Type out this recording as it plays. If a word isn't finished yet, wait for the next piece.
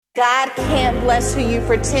God can't bless who you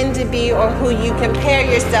pretend to be or who you compare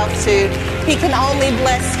yourself to. He can only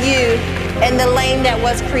bless you in the lane that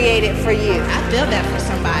was created for you. I feel that for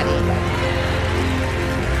somebody.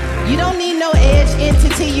 You don't need no edge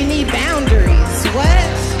entity, you need boundaries. What?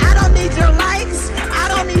 I don't need your likes,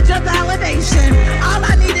 I don't need your validation. All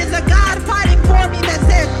I need is a God fighting for me that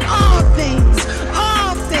says all things,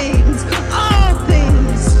 all things, all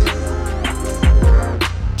things.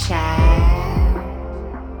 Child.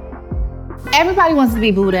 Everybody wants to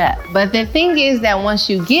be booed up, but the thing is that once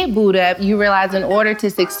you get booed up, you realize in order to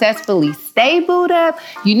successfully stay booed up,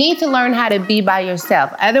 you need to learn how to be by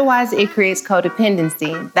yourself. Otherwise, it creates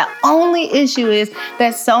codependency. The only issue is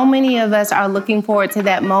that so many of us are looking forward to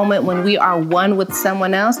that moment when we are one with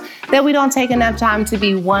someone else that we don't take enough time to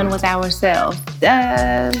be one with ourselves.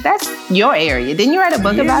 That's your area. Didn't you write a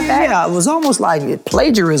book about that? Yeah, it was almost like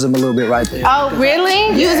plagiarism a little bit right there. Oh,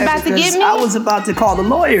 really? You was about to get me? I was about to call the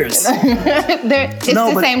lawyers. It's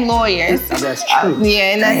the same lawyers. That's true.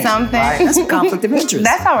 Yeah, and that's something. Right? That's a conflict of interest.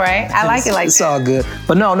 That's all right. I like it like it's that. All good.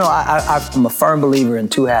 But no, I'm a firm believer in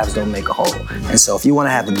two halves don't make a whole. And so if you want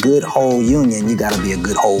to have a good whole union, you got to be a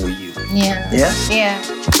good whole with you. Yeah. Yeah? Yeah.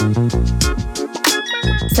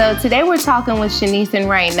 So today we're talking with Shanice and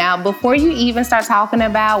Ray. Now, before you even start talking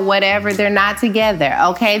about whatever, they're not together,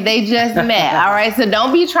 okay? They just met, all right? So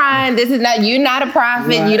don't be trying. You're not a prophet.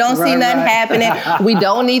 Right, you don't see nothing happening. We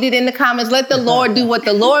don't need it in the comments. Let the Lord do what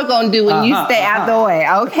the Lord gonna do and you stay out the way,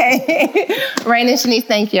 okay? Ray and Shanice,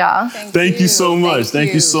 thank y'all. Thank you so much.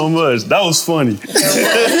 Thank you so much. That was funny.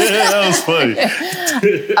 That was funny.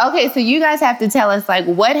 Okay, so you guys have to tell us, like,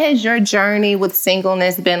 what has your journey with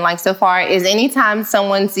singleness been like so far? Is anytime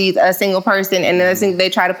someone sees a single person and they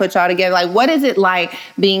try to put y'all together, like, what is it like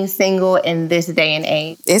being single in this day and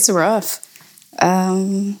age? It's rough.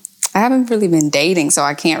 I haven't really been dating, so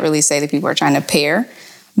I can't really say that people are trying to pair,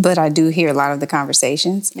 but I do hear a lot of the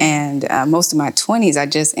conversations. And most of my 20s, I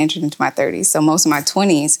just entered into my 30s. So most of my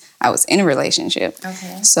 20s, I was in a relationship.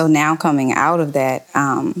 Okay. So now coming out of that,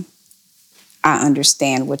 I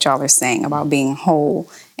understand what y'all are saying about being whole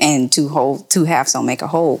and two halves don't make a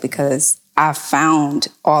whole, because I found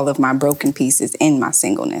all of my broken pieces in my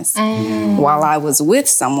singleness. While I was with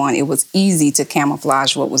someone, it was easy to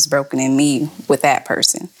camouflage what was broken in me with that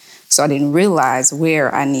person. So I didn't realize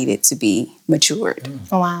where I needed to be matured.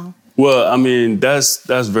 Oh, wow. Well, I mean, that's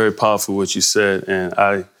very powerful what you said, and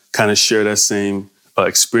I kind of share that same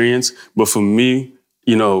experience. But for me,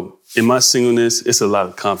 you know, in my singleness, it's a lot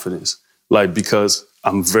of confidence. Like, because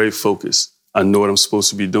I'm very focused. I know what I'm supposed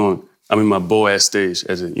to be doing. I'm in my Boaz stage,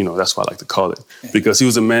 that's what I like to call it. Because he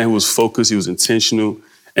was a man who was focused, he was intentional,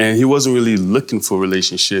 and he wasn't really looking for a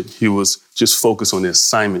relationship. He was just focused on the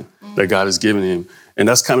assignment that God has given him. And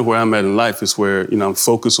that's kind of where I'm at in life, is where, I'm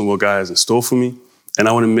focused on what God has in store for me. And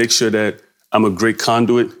I want to make sure that I'm a great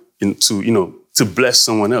conduit to bless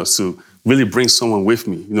someone else, to really bring someone with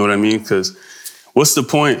me. You know what I mean? Because what's the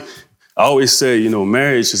point? I always say,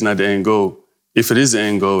 marriage is not the end goal. If it is the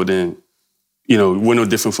end goal, then, we're no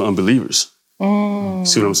different from unbelievers.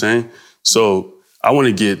 See what I'm saying? So I want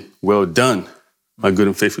to get well done, my good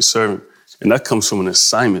and faithful servant. And that comes from an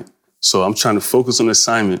assignment. So I'm trying to focus on the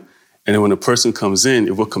assignment. And then when a person comes in,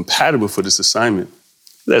 if we're compatible for this assignment,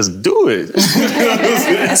 let's do it.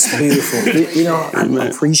 That's beautiful. I'm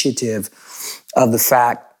appreciative of the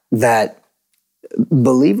fact that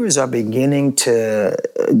believers are beginning to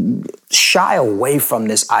shy away from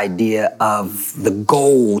this idea of the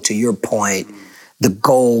goal, to your point, the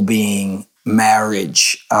goal being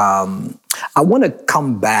marriage. I want to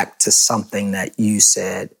come back to something that you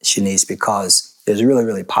said, Shanice, because it's really,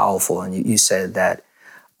 really powerful. And you said that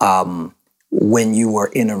when you were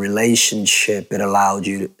in a relationship, it allowed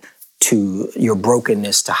you to your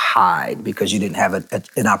brokenness to hide because you didn't have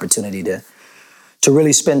an opportunity to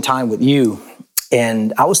really spend time with you.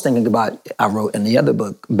 And I was thinking about, I wrote in the other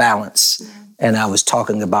book, balance, and I was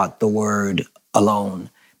talking about the word alone.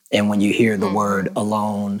 And when you hear the word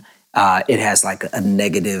alone, it has like a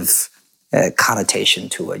negative connotation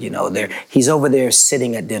to it. He's over there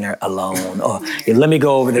sitting at dinner alone, or let me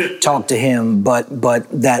go over there, talk to him. But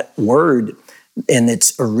that word in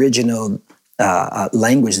its original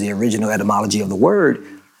language, the original etymology of the word,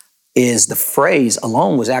 is the phrase,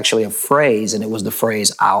 alone was actually a phrase, and it was the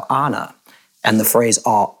phrase al-ana. And the phrase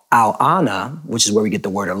al-ana, which is where we get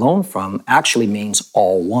the word alone from, actually means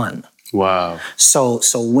all one. Wow. So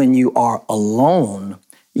when you are alone,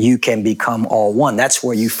 you can become all one. That's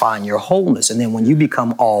where you find your wholeness. And then when you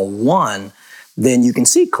become all one, then you can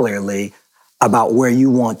see clearly about where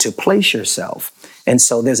you want to place yourself. And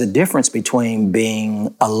so there's a difference between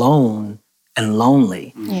being alone and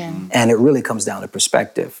lonely. Yeah. And it really comes down to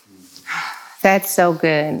perspective. That's so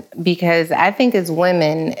good, because I think as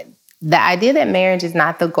women, the idea that marriage is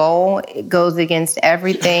not the goal, it goes against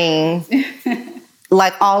everything,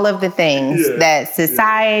 like all of the things that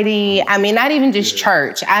society, I mean, not even just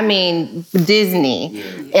church, I mean, Disney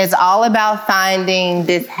is all about finding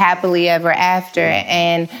this happily ever after.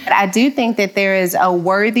 And I do think that there is a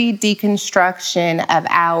worthy deconstruction of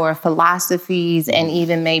our philosophies and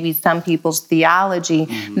even maybe some people's theology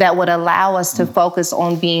that would allow us to focus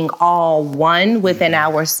on being all one within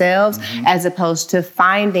ourselves as opposed to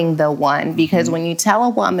finding the one. Because when you tell a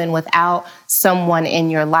woman without someone in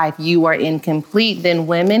your life you are incomplete, then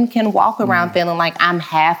women can walk around feeling like I'm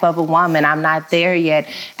half of a woman, I'm not there yet.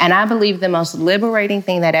 And I believe the most liberating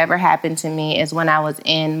thing that ever happened to me is when I was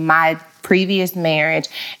in my previous marriage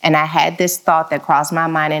and I had this thought that crossed my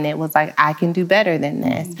mind, and it was like, I can do better than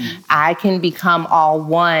this. I can become all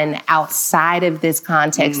one outside of this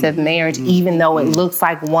context of marriage, even though it looks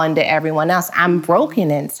like one to everyone else. I'm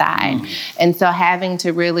broken inside. And so having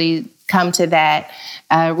to really come to that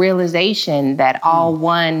realization that all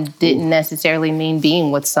one didn't necessarily mean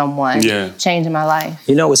being with someone, changing my life.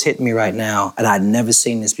 You know what's hitting me right now, and I'd never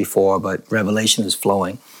seen this before, but revelation is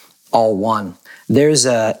flowing, all one. There's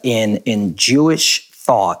in Jewish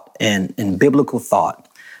thought and in biblical thought,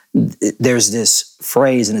 there's this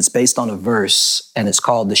phrase, and it's based on a verse, and it's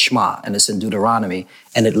called the Shema, and it's in Deuteronomy,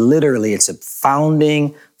 and it's a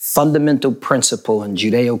founding, fundamental principle in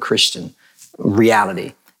Judeo-Christian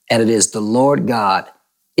reality, and it is the Lord God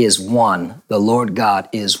is one. The Lord God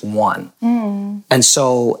is one. And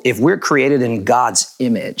so if we're created in God's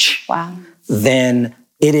image, then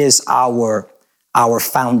it is our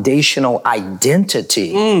foundational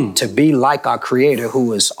identity to be like our Creator,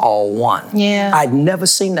 who is all one. Yeah. I'd never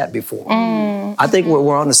seen that before. I think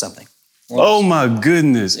we're onto something. Oh my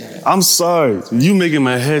goodness. I'm sorry. You making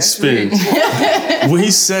my head spin. When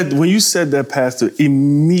you said that, Pastor,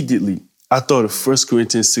 immediately I thought of 1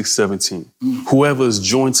 Corinthians 6:17. Whoever is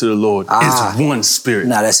joined to the Lord is one spirit.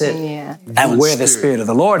 Now that's it. Yeah. And where the Spirit of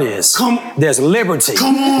the Lord is, there's liberty.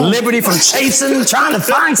 Liberty from chasing, trying to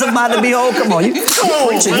find somebody to behold. Come on, you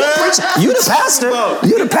preaching. You the pastor.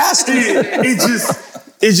 You the pastor.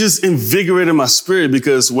 It just invigorated my spirit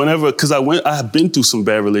because I had been through some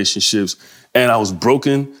bad relationships and I was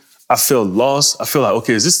broken. I felt lost. I feel like,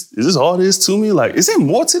 okay, is this all there is to me? Like, is there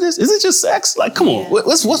more to this? Is it just sex? Like, come on,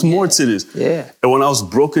 what's more to this? Yeah. And when I was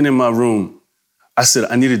broken in my room, I said,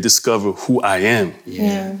 I need to discover who I am.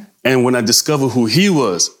 Yeah. And when I discovered who he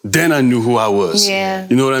was, then I knew who I was. Yeah.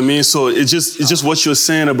 You know what I mean? So it's just what you're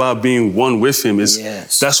saying about being one with him is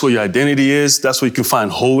that's where your identity is. That's where you can find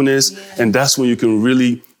wholeness. And that's when you can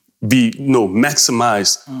really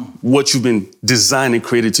maximize what you've been designed and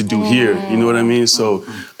created to do here. You know what I mean? So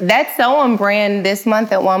that's so on brand. This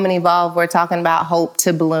month at Woman Evolve, we're talking about hope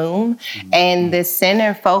to bloom. And the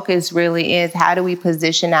center focus really is how do we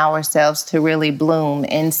position ourselves to really bloom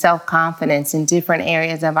in self-confidence in different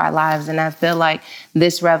areas of our lives. And I feel like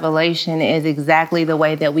this revelation is exactly the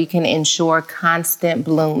way that we can ensure constant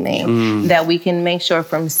blooming, that we can make sure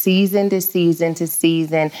from season to season to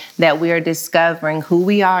season that we are discovering who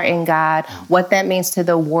we are in God, what that means to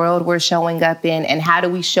the world we're showing up in, and how do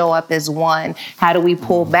we show up as one? How do we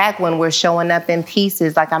pull back when we're showing up in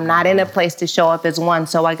pieces? Like, I'm not in a place to show up as one,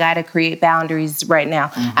 so I got to create boundaries right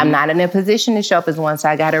now. I'm not in a position to show up as one, so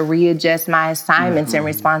I got to readjust my assignments and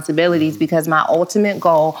responsibilities, because my ultimate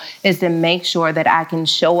goal is to make sure that I can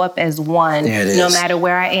show up as one no matter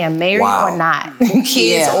where I am, married or not,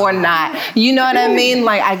 kids or not. You know what I mean?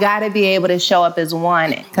 Like, I got to be able to show up as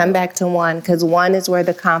one, come back to one, because one is where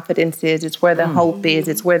the confidence is, it's where the hope is,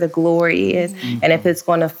 it's where the glory is. And if it's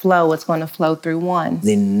going to flow, it's going to flow through one.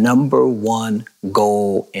 The number one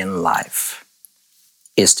goal in life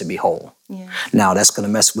is to be whole. Now, that's going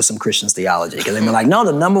to mess with some Christians' theology, because they're like, no,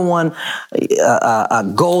 the number one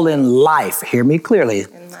goal in life, hear me clearly,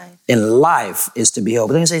 in life is to be whole.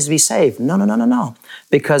 But then it says to be saved. No.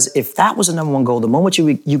 Because if that was the number one goal, the moment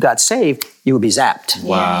you got saved, you would be zapped.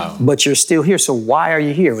 Wow. But you're still here. So why are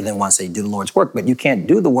you here? Well, then once they do the Lord's work, but you can't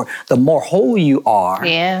do the work. The more whole you are,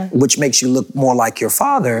 which makes you look more like your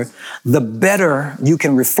Father, the better you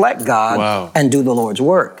can reflect God and do the Lord's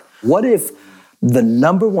work. What if the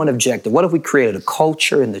number one objective, what if we created a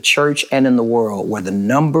culture in the church and in the world where the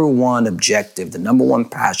number one objective, the number one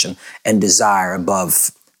passion and desire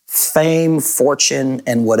above fame, fortune,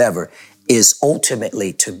 and whatever is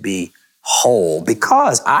ultimately to be whole?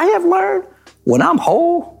 Because I have learned when I'm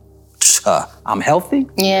whole, I'm healthy.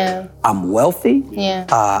 I'm wealthy.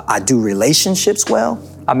 I do relationships well.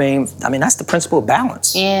 I mean, that's the principle of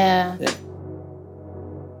balance.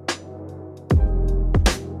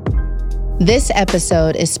 This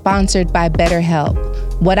episode is sponsored by BetterHelp.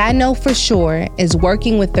 What I know for sure is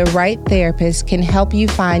working with the right therapist can help you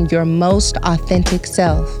find your most authentic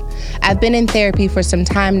self. I've been in therapy for some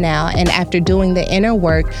time now, and after doing the inner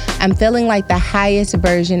work, I'm feeling like the highest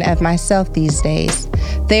version of myself these days.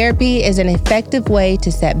 Therapy is an effective way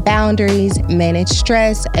to set boundaries, manage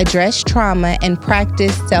stress, address trauma, and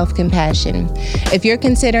practice self-compassion. If you're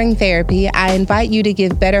considering therapy, I invite you to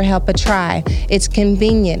give BetterHelp a try. It's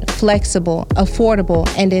convenient, flexible, affordable,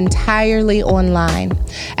 and entirely online.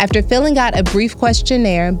 After filling out a brief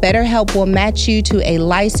questionnaire, BetterHelp will match you to a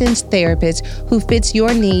licensed therapist who fits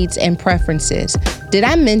your needs and preferences. Did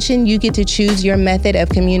I mention you get to choose your method of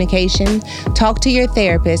communication? Talk to your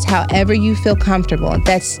therapist however you feel comfortable.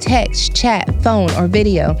 That's text, chat, phone, or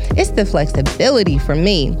video. It's the flexibility for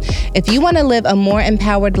me. If you want to live a more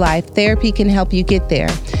empowered life, therapy can help you get there.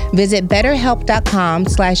 Visit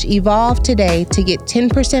betterhelp.com/evolve today to get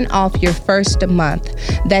 10% off your first month.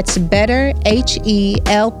 That's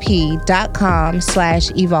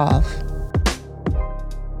betterhelp.com/evolve.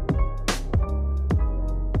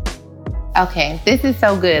 Okay, this is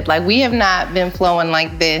so good. Like, we have not been flowing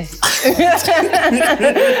like this. We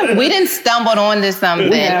didn't stumbled onto something.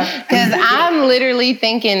 Because I'm literally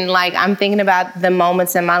thinking, like, I'm thinking about the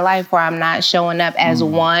moments in my life where I'm not showing up as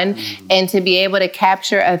one. And to be able to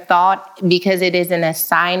capture a thought because it is an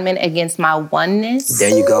assignment against my oneness.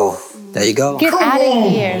 There you go. There you go. Get out of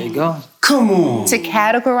here. There you go. Come on. To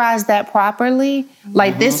categorize that properly,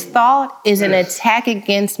 like this thought is an attack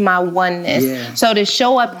against my oneness. Yeah. So to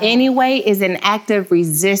show up anyway is an act of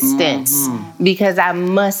resistance because I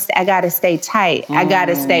gotta stay tight. I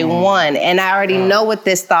gotta stay one. And I already know what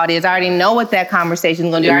this thought is. I already know what that conversation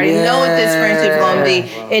is gonna do. I already know what this friendship is gonna be.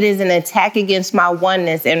 It is an attack against my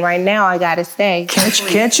oneness. And right now I gotta stay.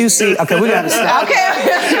 Can't you see? Okay, we gotta stop.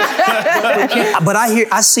 Okay. But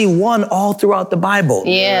I see one all throughout the Bible.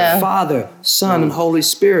 Yeah. Father, Son, and Holy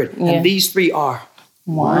Spirit. Yeah. And these three are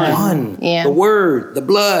one. Yeah. The Word, the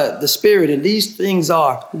blood, the Spirit, and these things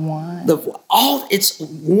are One. It's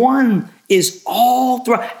one is all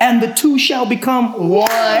throughout, and the two shall become one.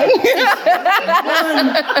 One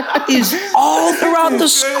is all throughout the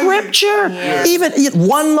Scripture. Yes. Even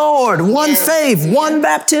one Lord, one faith, one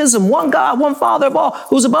baptism, one God, one Father of all,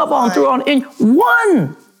 who's above all and through all, in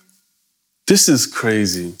one. This is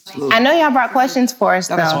crazy. I know y'all brought questions for us,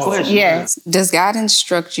 though. some questions. Yes. Does God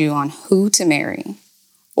instruct you on who to marry?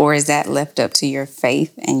 Or is that left up to your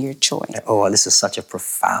faith and your choice? Oh, this is such a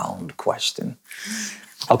profound question.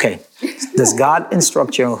 Okay, does God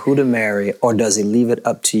instruct you on who to marry, or does he leave it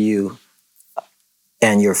up to you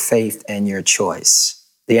and your faith and your choice?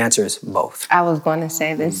 The answer is both. I was going to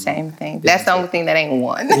say the same thing. That's the only thing that ain't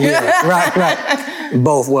one. Yeah, right.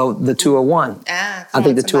 Both. Well, the two are one. I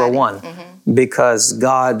think the two are one because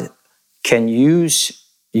God can use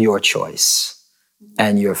your choice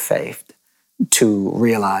and your faith to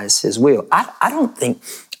realize his will. I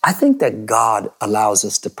think that God allows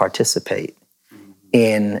us to participate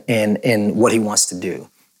in what he wants to do.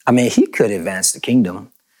 I mean, he could advance the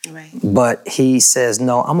kingdom, but he says,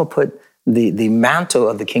 no, I'm going to put the mantle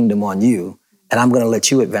of the kingdom on you, and I'm going to let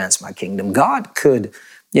you advance my kingdom. God could,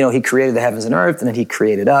 he created the heavens and earth, and then he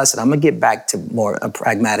created us, and I'm going to get back to more a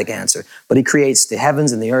pragmatic answer, but he creates the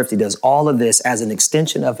heavens and the earth. He does all of this as an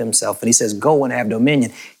extension of himself, and he says, go and have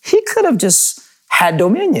dominion. He could have just had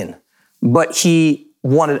dominion, but he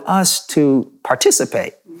wanted us to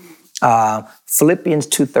participate. Philippians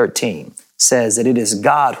 2:13 says that it is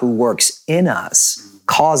God who works in us,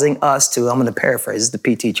 causing us to, I'm going to paraphrase, this is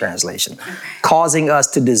the PT translation, causing us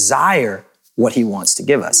to desire what he wants to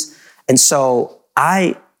give us. And so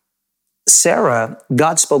Sarah,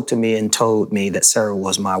 God spoke to me and told me that Sarah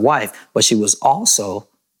was my wife, but she was also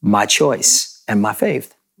my choice and my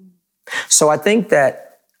faith. So I don't think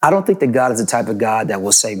that God is the type of God that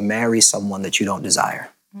will say, marry someone that you don't desire.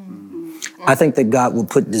 I think that God will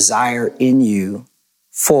put desire in you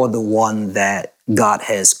for the one that God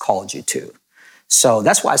has called you to. So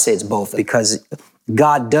that's why I say it's both, because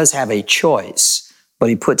God does have a choice, but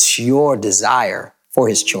he puts your desire for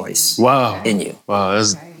his choice in you. Wow,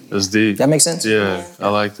 that's deep. That makes sense? Yeah, I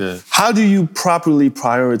like that. How do you properly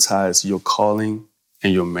prioritize your calling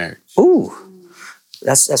and your marriage? Ooh,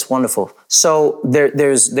 that's wonderful. So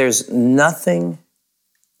there's nothing,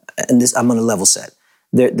 and this I'm going to level set.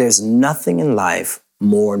 There's nothing in life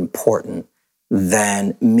more important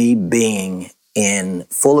than me being in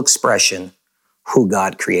full expression who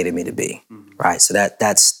God created me to be, right? So that's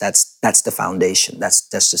the foundation. That's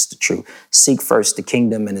just the truth. Seek first the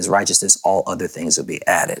kingdom and his righteousness, all other things will be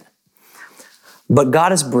added. But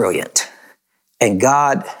God is brilliant, and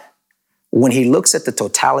God when he looks at the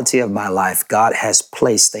totality of my life, God has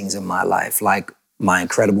placed things in my life, like my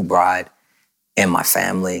incredible bride and my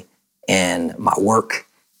family and my work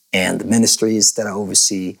and the ministries that I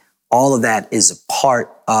oversee. All of that is a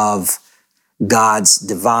part of God's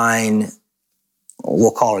divine,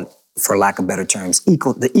 we'll call it, for lack of better terms,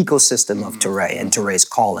 the ecosystem of Touré and Touré's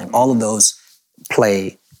calling. All of those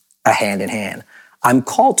play a hand in hand. I'm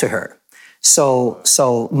called to her.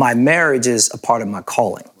 So my marriage is a part of my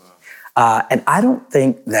calling. And I don't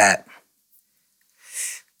think that,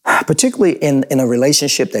 particularly in a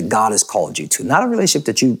relationship that God has called you to, not a relationship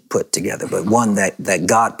that you put together, but one that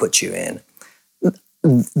God put you in,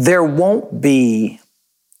 there won't be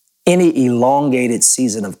any elongated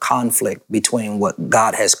season of conflict between what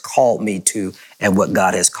God has called me to and what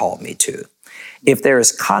God has called me to. If there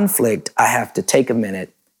is conflict, I have to take a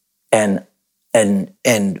minute and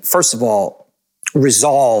first of all,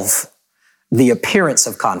 resolve the appearance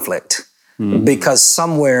of conflict, because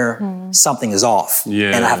somewhere something is off,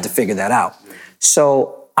 and I have to figure that out.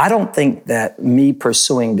 So I don't think that me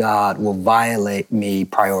pursuing God will violate me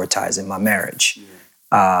prioritizing my marriage.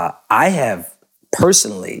 I have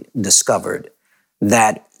personally discovered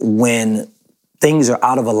that when things are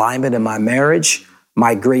out of alignment in my marriage,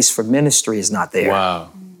 my grace for ministry is not there.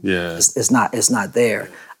 Wow. Yeah. It's not there.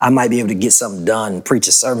 I might be able to get something done, preach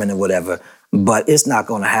a sermon or whatever, but it's not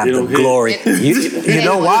going to have the glory. You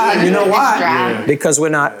know why? You know why? Yeah. Because we're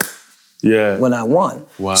not one.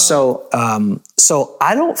 Wow. So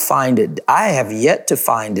I don't find it, I have yet to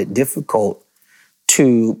find it difficult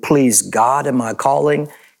to please God in my calling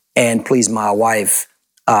and please my wife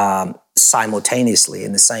simultaneously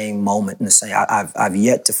in the same moment. I've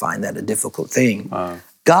yet to find that a difficult thing. Wow.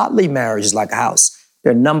 Godly marriage is like a house.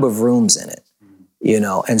 There are a number of rooms in it,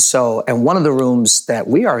 and one of the rooms that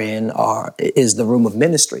we are in is the room of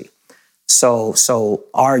ministry. So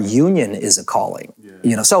our union is a calling,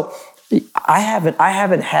 So I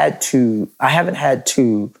haven't had to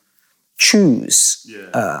choose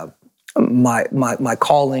my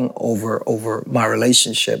calling over my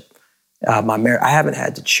relationship, my marriage. I haven't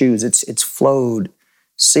had to choose. It's flowed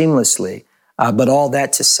seamlessly. But all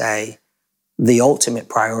that to say, the ultimate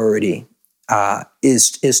priority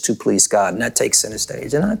is to please God, and that takes center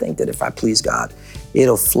stage. And I think that if I please God,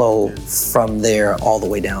 it'll flow from there all the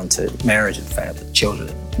way down to marriage and family,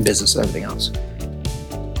 children, business, everything else.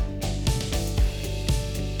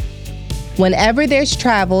 Whenever there's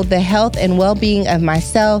travel, the health and well-being of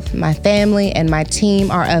myself, my family, and my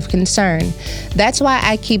team are of concern. That's why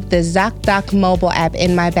I keep the ZocDoc mobile app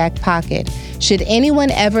in my back pocket. Should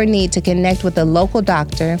anyone ever need to connect with a local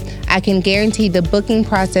doctor, I can guarantee the booking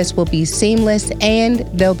process will be seamless and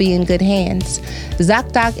they'll be in good hands.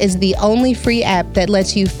 ZocDoc is the only free app that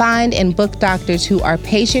lets you find and book doctors who are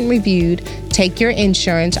patient-reviewed, take your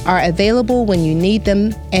insurance, are available when you need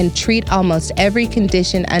them, and treat almost every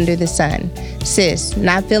condition under the sun. Sis,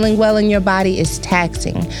 not feeling well in your body is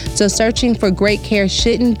taxing, so searching for great care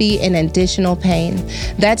shouldn't be an additional pain.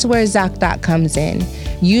 That's where ZocDoc comes in.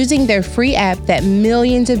 Using their free app that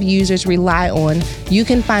millions of users rely on, you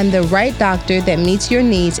can find the right doctor that meets your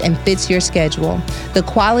needs and fits your schedule. The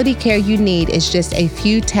quality care you need is just a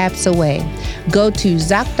few taps away. Go to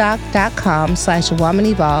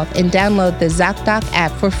ZocDoc.com/WomanEvolve and download the ZocDoc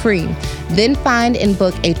app for free. Then find and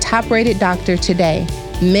book a top-rated doctor today.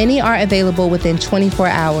 Many are available within 24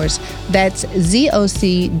 hours. That's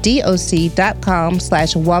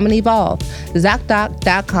ZocDoc.com/WomanEvolve.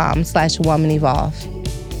 ZocDoc.com/WomanEvolve.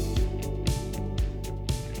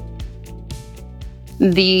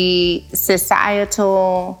 The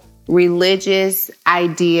societal, religious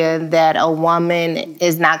idea that a woman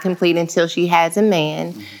is not complete until she has a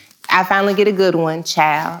man. I finally get a good one,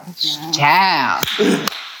 child.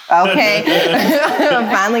 Okay.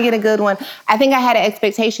 Finally get a good one. I think I had an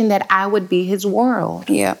expectation that I would be his world.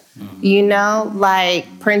 Yeah. Like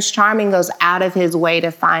Prince Charming goes out of his way to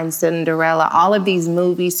find Cinderella. All of these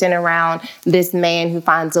movies center around this man who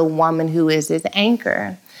finds a woman who is his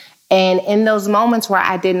anchor. And in those moments where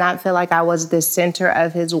I did not feel like I was the center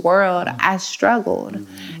of his world, I struggled.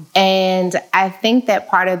 And I think that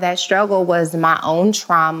part of that struggle was my own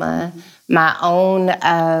trauma, my own,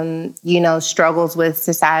 struggles with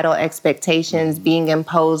societal expectations being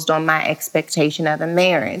imposed on my expectation of a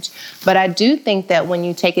marriage. But I do think that when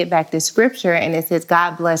you take it back to scripture and it says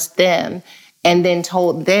God blessed them and then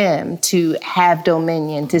told them to have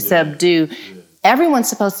dominion, to subdue, everyone's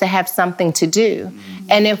supposed to have something to do.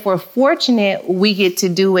 And if we're fortunate, we get to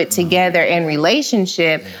do it together in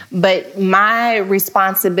relationship. But my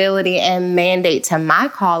responsibility and mandate to my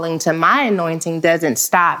calling, to my anointing doesn't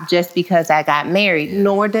stop just because I got married,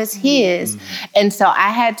 nor does his. And so I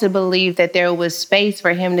had to believe that there was space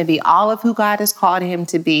for him to be all of who God has called him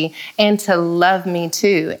to be and to love me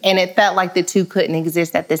too. And it felt like the two couldn't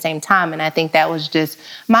exist at the same time. And I think that was just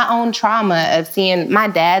my own trauma of seeing my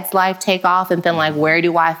dad's life take off and feeling like, where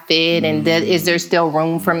do I fit? And is there still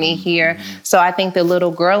room for me here? So I think the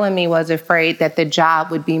little girl in me was afraid that the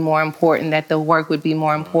job would be more important, that the work would be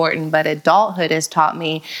more important. But adulthood has taught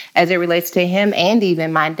me, as it relates to him and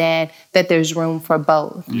even my dad, that there's room for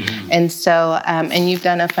both. And so, and you've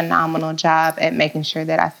done a phenomenal job at making sure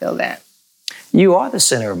that I feel that. You are the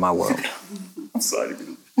center of my world. I'm sorry.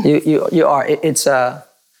 You are. It's to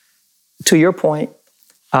your point,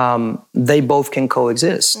 they both can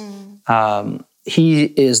coexist. He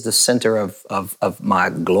is the center of my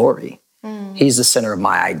glory. He's the center of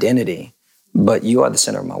my identity. But you are the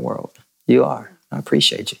center of my world. You are. I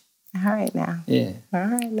appreciate you. All right now. Yeah. All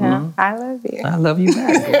right now. I love you. I love you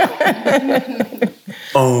back.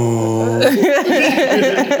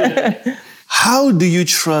 How do you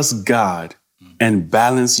trust God and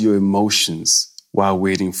balance your emotions while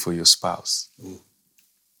waiting for your spouse?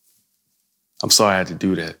 I'm sorry I had to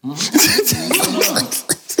do that.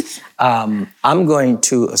 I'm going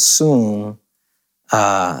to assume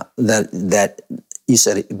that you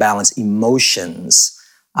said balance emotions.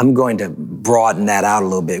 I'm going to broaden that out a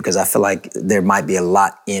little bit because I feel like there might be a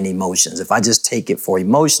lot in emotions. If I just take it for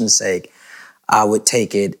emotion's sake, I would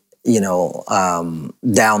take it, down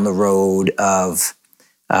the road of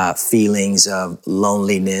feelings of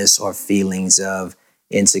loneliness or feelings of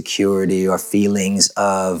insecurity or feelings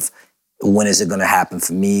of when is it going to happen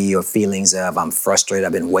for me or feelings of I'm frustrated,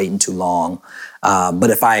 I've been waiting too long.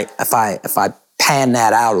 But if I pan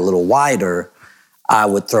that out a little wider, I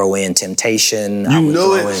would throw in temptation. You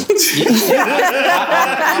know it. I was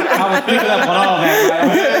picking up on all that,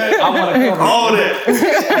 right? I want to cover All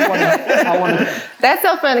that. I want to. That's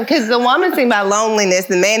so funny because the woman's thinking about loneliness,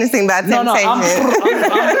 the man is thinking about temptation. I'm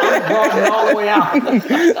broadening all the way out.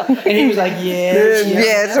 And he was like,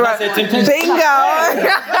 Yes, right. Bingo.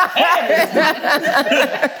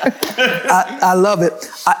 I love it.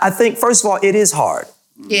 I think, first of all, it is hard.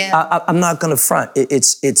 Yeah. I'm not going to front.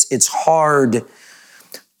 It's hard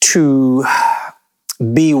to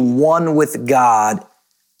be one with God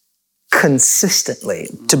consistently,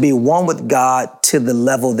 to be one with God to the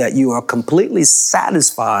level that you are completely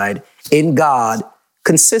satisfied in God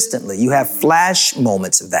consistently. You have flash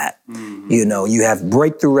moments of that. You have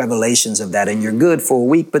breakthrough revelations of that, and you're good for a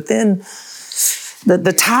week, but then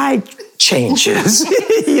the tide changes.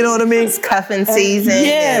 You know what I mean? It's cuffing season.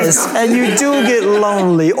 Yes, and you do get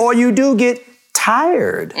lonely, or you do get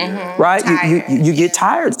tired, right? You get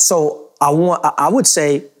tired. So I would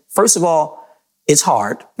say, first of all, it's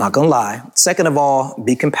hard, not gonna lie. Second of all,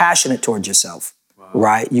 be compassionate towards yourself,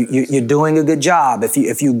 right? You're doing a good job.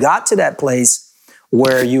 If you got to that place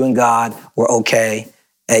where you and God were okay,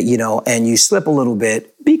 and you slip a little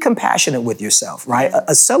bit, be compassionate with yourself, right?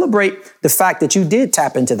 Celebrate the fact that you did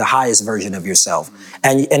tap into the highest version of yourself.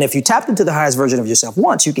 And if you tapped into the highest version of yourself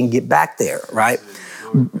once, you can get back there, right?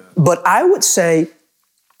 But I would say,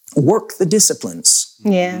 work the disciplines.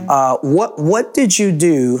 Yeah. What did you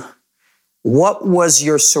do? What was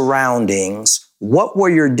your surroundings? What were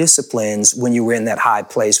your disciplines when you were in that high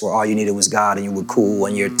place where all you needed was God and you were cool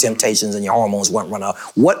and your temptations and your hormones weren't run out?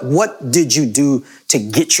 What did you do to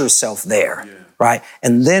get yourself there, right?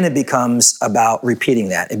 And then it becomes about repeating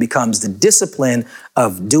that. It becomes the discipline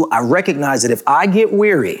of I recognize that if I get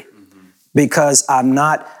weary because I'm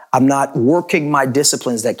not working my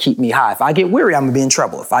disciplines that keep me high. If I get weary, I'm gonna be in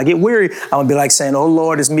trouble. If I get weary, I'm gonna be like saying, oh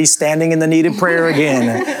Lord, it's me standing in the need of prayer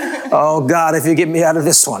again. Oh God, if you get me out of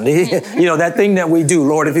this one. That thing that we do,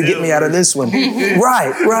 Lord, if you get me out of this one.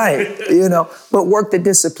 Right. But work the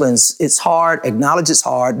disciplines. It's hard, acknowledge it's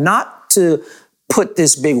hard, not to put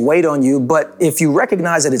this big weight on you, but if you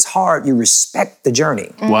recognize that it's hard, you respect the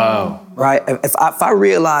journey. Wow. Right? If I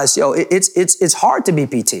realize, it's hard to be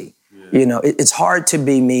PT. It's hard to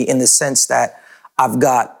be me in the sense that I've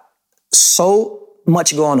got so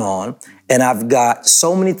much going on and I've got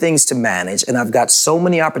so many things to manage and I've got so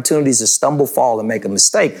many opportunities to stumble, fall, and make a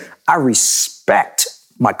mistake. I respect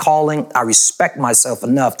my calling. I respect myself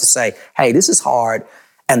enough to say, hey, this is hard.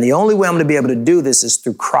 And the only way I'm going to be able to do this is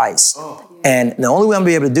through Christ. And the only way I'm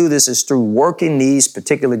going to be able to do this is through working these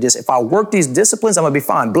particular disciplines. If I work these disciplines, I'm going to be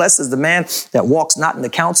fine. Blessed is the man that walks not in the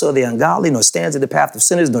counsel of the ungodly, nor stands in the path of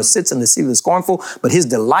sinners, nor sits in the seat of the scornful, but his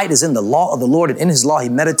delight is in the law of the Lord, and in his law he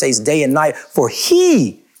meditates day and night. For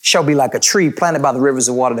he shall be like a tree planted by the rivers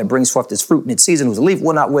of water that brings forth its fruit in its season, whose leaf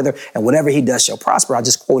will not wither, and whatever he does shall prosper. I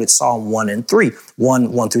just quoted Psalm 1 through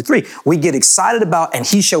 3. We get excited about, and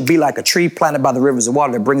he shall be like a tree planted by the rivers of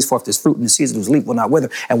water that brings forth its fruit in its season, whose leaf will not wither,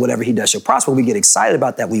 and whatever he does shall prosper. We get excited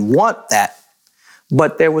about that. We want that.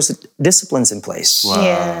 But there was disciplines in place. Wow.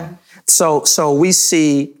 Yeah. So we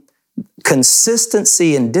see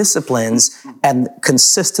consistency in disciplines and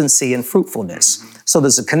consistency in fruitfulness. So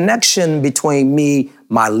there's a connection between me,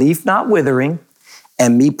 my leaf not withering,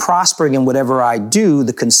 and me prospering in whatever I do,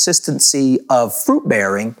 the consistency of fruit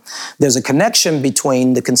bearing. There's a connection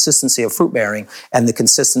between the consistency of fruit bearing and the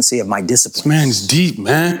consistency of my discipline. Man's deep,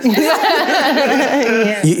 man.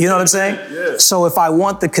 You know what I'm saying? Yeah. So if I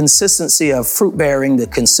want the consistency of fruit bearing, the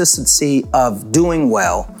consistency of doing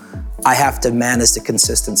well, I have to manage the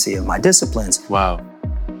consistency of my disciplines. Wow.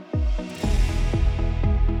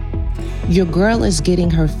 Your girl is getting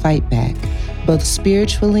her fight back, both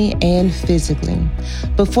spiritually and physically.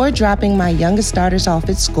 Before dropping my youngest daughters off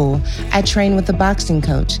at school, I trained with a boxing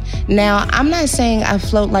coach. Now, I'm not saying I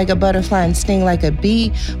float like a butterfly and sting like a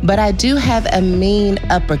bee, but I do have a mean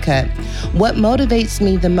uppercut. What motivates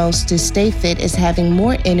me the most to stay fit is having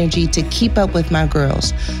more energy to keep up with my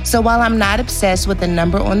girls. So while I'm not obsessed with the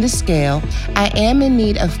number on the scale, I am in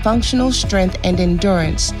need of functional strength and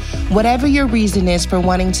endurance. Whatever your reason is for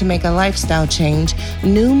wanting to make a lifestyle change,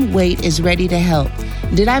 Noom Weight is ready to help.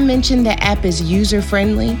 Did I mention the app is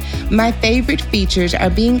user-friendly? My favorite features are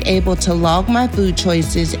being able to log my food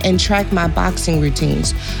choices and track my boxing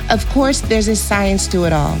routines. Of course, there's a science to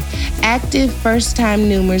it all. Active first-time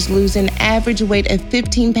Noomers lose an average weight of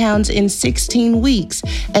 15 pounds in 16 weeks,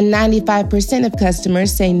 and 95% of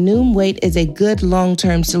customers say Noom Weight is a good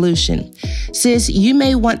long-term solution. Sis, you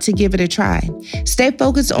may want to give it a try. Stay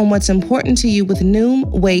focused on what's important to you with Noom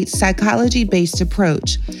Weight's psychology-based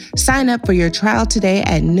approach. Sign up for your trial today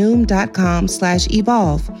at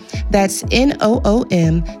Noom.com/evolve. That's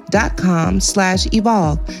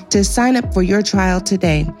NOOM.com/evolve to sign up for your trial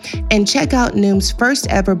today. And check out Noom's first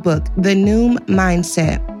ever book, The Noom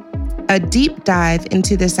Mindset, a deep dive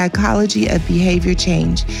into the psychology of behavior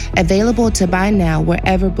change, available to buy now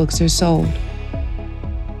wherever books are sold.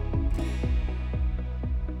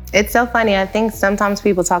 It's so funny. I think sometimes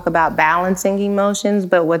people talk about balancing emotions,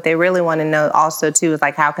 but what they really want to know also too is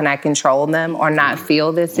like, how can I control them or not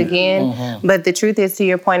feel this again? Mm-hmm. But the truth is, to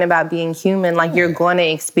your point about being human, like you're going to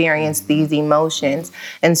experience these emotions.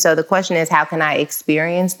 And so the question is, how can I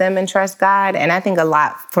experience them and trust God? And I think a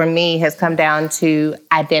lot for me has come down to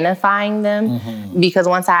identifying them, because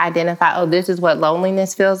once I identify, oh, this is what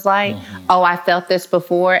loneliness feels like. Oh, I felt this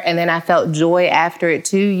before, and then I felt joy after it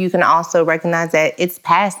too. You can also recognize that it's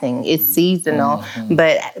past. It's seasonal,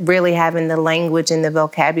 but really having the language and the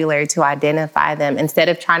vocabulary to identify them instead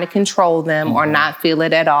of trying to control them or not feel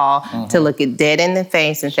it at all, to look it dead in the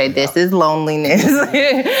face and say, this is loneliness.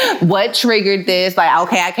 What triggered this? Like,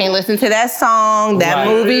 okay, I can't listen to that song. That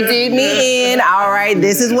movie did me in. All right,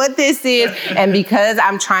 this is what this is. And because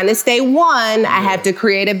I'm trying to stay one, I have to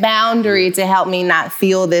create a boundary to help me not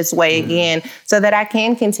feel this way again so that I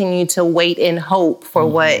can continue to wait in hope for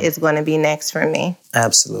what is going to be next for me.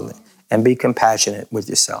 Absolutely. And be compassionate with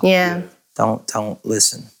yourself. Yeah. Don't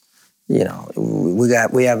listen. You know,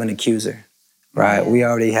 we have an accuser, right? We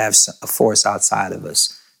already have a force outside of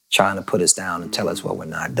us trying to put us down and tell us what we're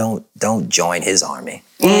not. Don't join his army.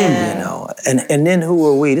 You know. And then who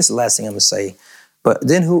are we? This is the last thing I'm gonna say. But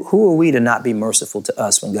then who are we to not be merciful to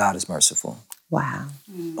us when God is merciful? Wow.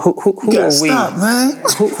 Who are we? Stop, man.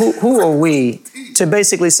 Who are we to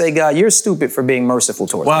basically say, God, you're stupid for being merciful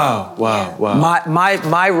towards me? Wow.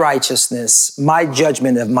 My righteousness, my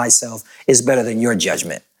judgment of myself is better than your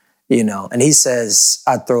judgment, you know. And he says,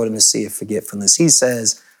 I throw it in the sea of forgetfulness. He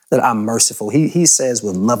says that I'm merciful. He says,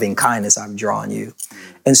 with loving kindness, I've drawn you.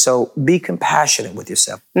 And so be compassionate with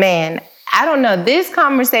yourself. Man, I don't know. This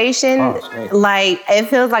conversation, like, it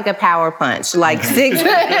feels like a power punch. Like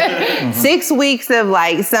 6 weeks of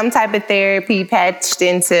like some type of therapy patched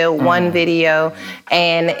into one video.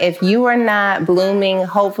 And if you are not blooming,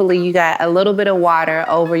 hopefully you got a little bit of water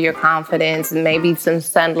over your confidence and maybe some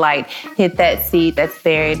sunlight hit that seed that's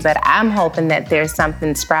buried. But I'm hoping that there's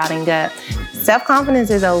something sprouting up.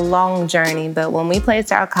 Self-confidence is a long journey, but when we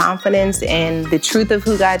place our confidence in the truth of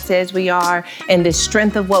who God says we are and the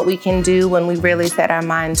strength of what we can do do when we really set our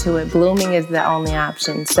mind to it. Blooming is the only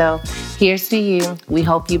option. So here's to you. We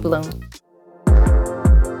hope you bloom.